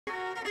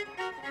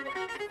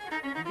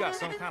You got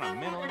some kind of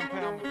mental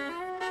impairment?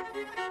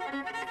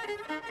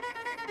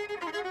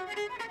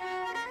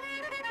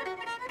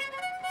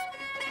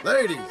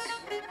 Ladies!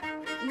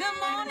 Good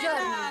morning,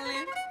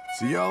 darling.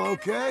 So y'all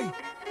okay?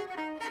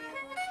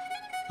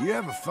 You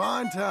have a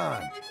fine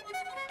time.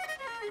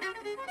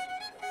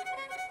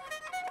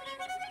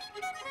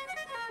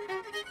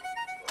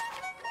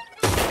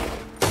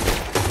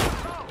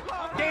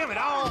 Damn it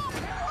all!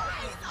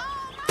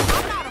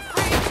 I'm not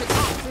afraid to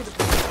talk to the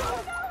people.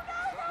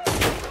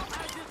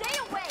 Stay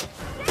away!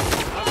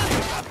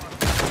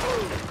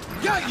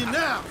 Got you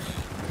now!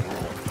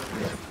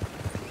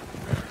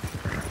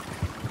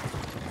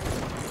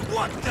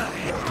 What the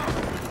hell?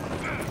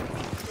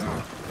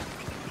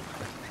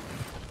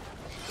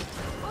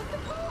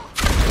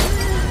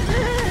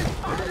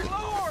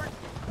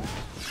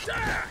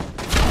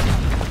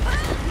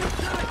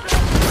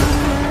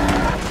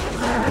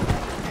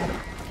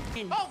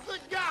 Oh, good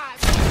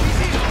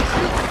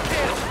God!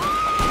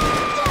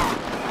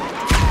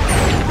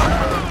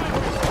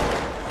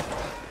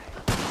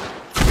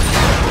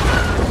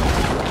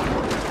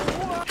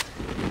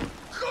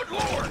 Good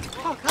Lord!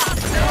 Oh, God!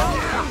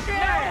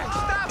 Yeah!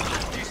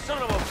 Stop! You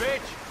son of a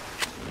bitch!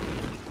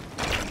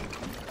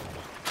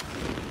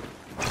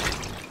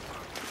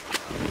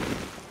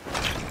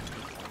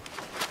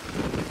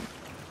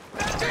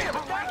 Damn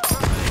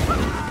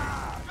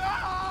it!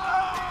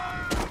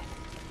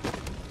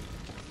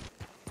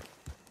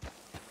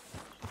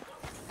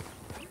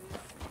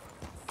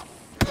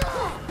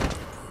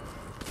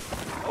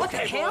 What the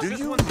hell? Do This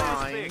you one's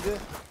mind? this big.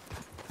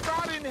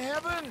 God in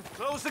heaven!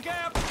 Close the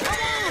gap! Come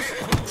on!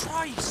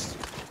 Christ!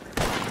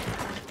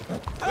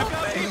 Look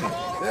out, people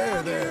all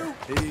around There.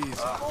 Easy.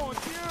 Oh,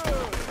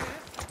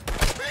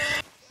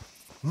 dude!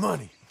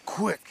 Money,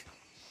 quick.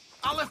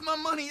 I left my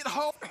money at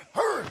home.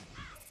 Hurry!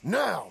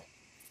 Now!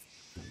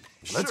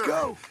 Let's Sure.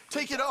 go.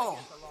 Take it all.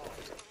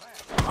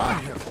 I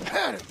have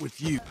had it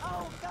with you.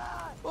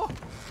 Oh,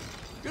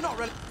 you're not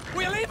ready.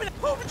 We're leaving.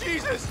 Oh,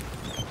 Jesus!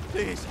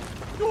 Please,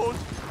 don't.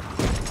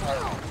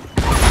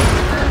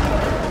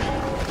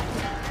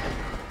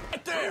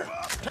 Right there.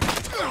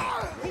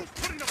 Who's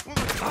putting a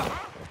bullet in her?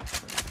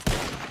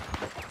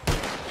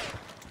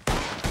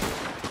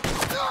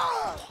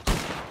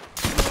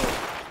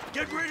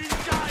 Get ready to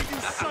die, you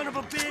son of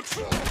a bitch!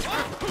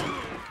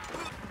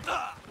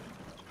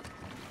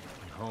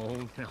 Oh, no,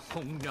 no.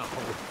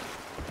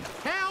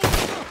 Help!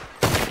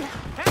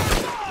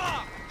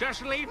 Help!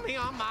 Just leave me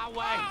on my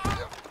way.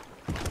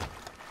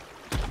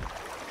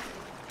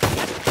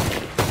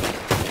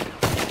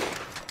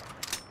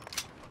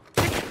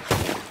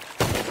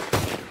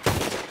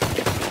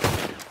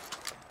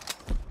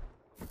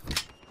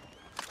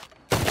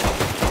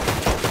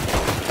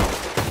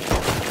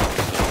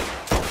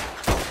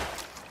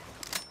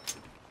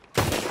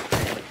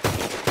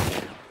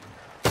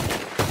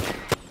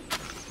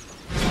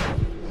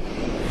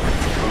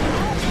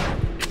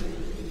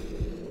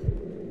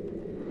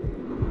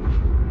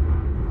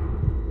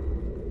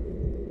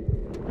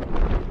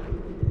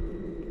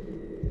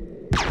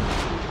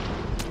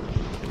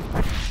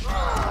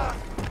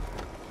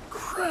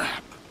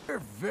 Crap! They're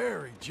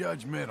very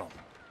judgmental.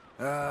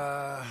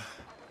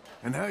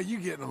 And how you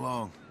getting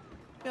along?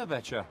 Yeah,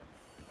 betcha.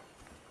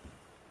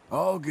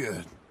 All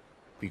good.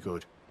 Be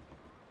good.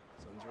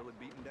 Sun's really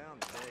beating down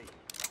today.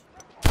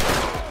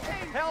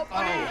 Help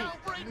me!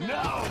 No!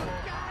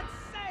 God's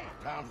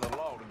sake! Time for the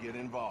law to get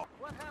involved.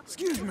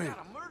 Excuse me.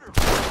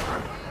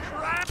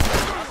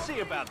 I'll see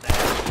about that.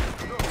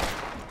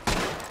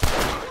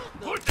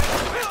 Put that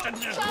fist in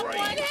this Someone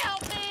grave!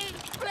 help me,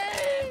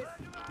 please!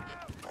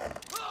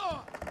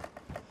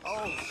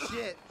 Oh,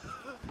 shit.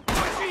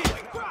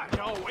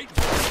 No, wait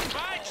for it.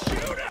 Right,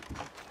 shoot him!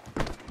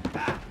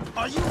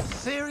 Are you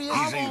serious?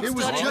 Easy. It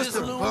was just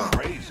a bump.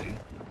 Crazy.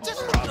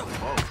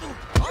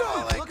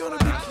 Y'all ain't gonna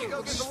be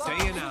killed.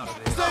 Staying out of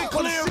this. Stay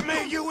clear of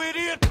me, you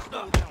idiot!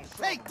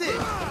 Take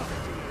this!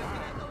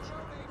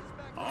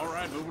 All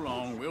right, move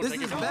along. We'll This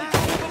take is it. bad.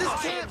 This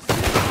can't be.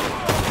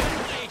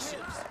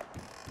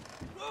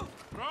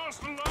 Cross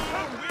the line.